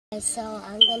So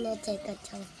I'm gonna take a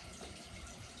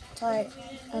tour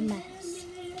of my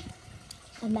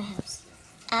house.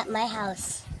 At my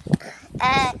house.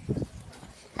 And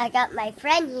I got my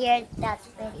friend here that's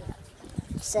video.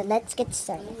 So let's get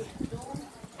started.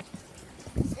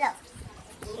 So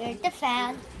here's the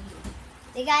fan.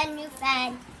 We got a new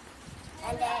fan.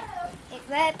 And then it's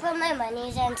where I put my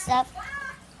monies and stuff.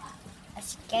 A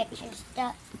sketch and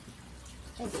stuff.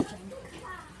 His drink.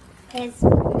 His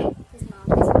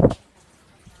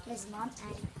mom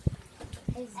and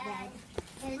his dad.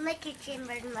 Here's my kitchen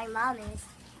where my mom is.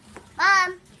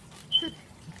 Mom!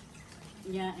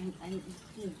 Yeah, and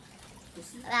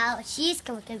Well, she's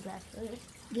cooking food.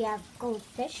 We have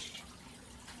goldfish.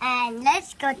 And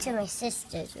let's go to my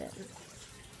sister's room.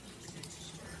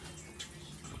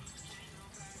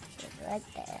 She's right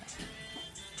there.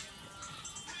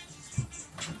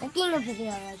 Looking over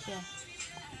there right here.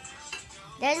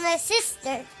 There's my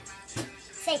sister.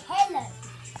 Say hello.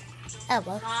 Oh,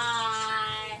 well.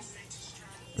 hi.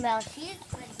 Well, she's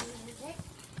playing music.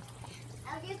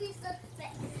 I'll give you some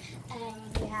space.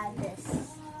 And we have this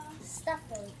stuff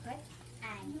really quick.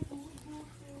 And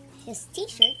his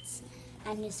t-shirts.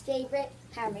 And his favorite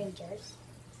Power Rangers.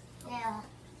 Yeah.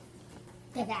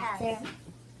 The bathroom.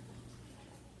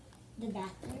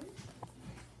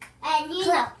 And you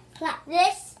know,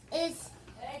 this is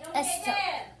a soap.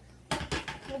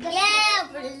 Yeah,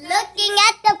 we're looking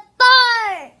at the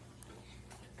bar.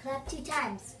 Clap 2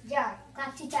 times. Jar.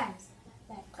 Clap 2 times.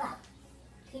 Right. Clap.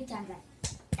 2 times. Right.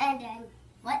 And then,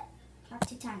 what? Clap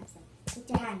 2 times. Like, put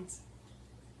your hands.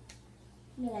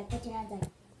 Put your hands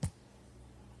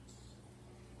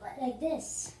like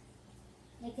this.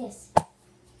 Like this.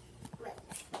 Wait.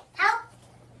 How?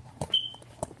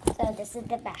 So this is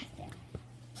the bathroom.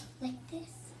 Like this.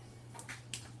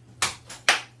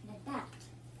 Like that.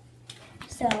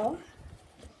 So,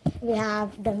 we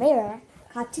have the mirror.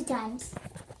 Clap 2 times.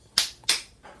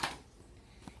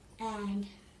 And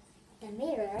the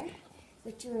mirror,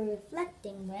 which we're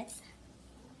reflecting with.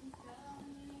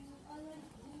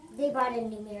 They brought a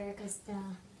new mirror because the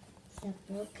stuff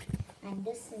broke. And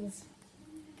this is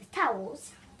the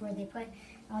towels where they put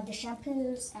all the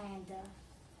shampoos and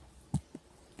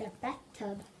the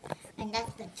bathtub. And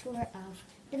that's the tour of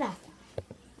the bathtub.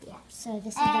 Yeah, so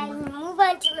this is And the move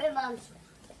on to my mom's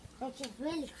room, which is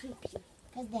really creepy.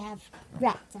 because they have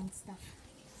rats and stuff.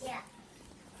 Yeah.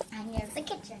 And here's the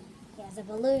kitchen. Here's a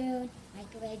balloon,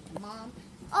 microwave, the mom.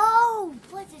 Oh,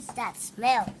 what is that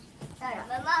smell? Sorry,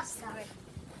 my mom started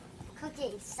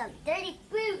cooking some dirty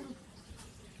food.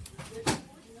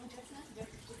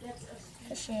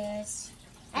 Fishes.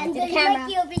 And to the the camera.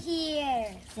 monkey over here.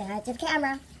 Say hi to the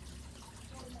camera.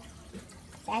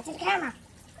 Say hi to the camera.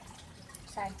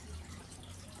 Sorry.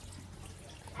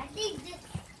 I think this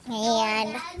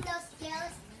And has no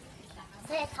scales.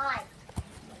 Say hi.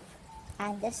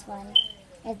 this one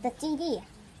is the TV.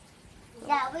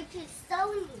 Yeah, which is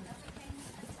Sony.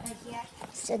 Right here.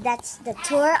 So that's the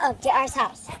tour of JR's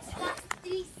house. That's got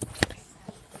 3.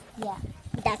 Yeah,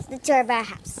 that's the tour of our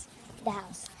house. The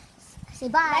house. Say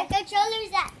bye. My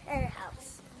controller's at her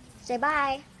house. Say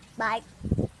bye. Bye.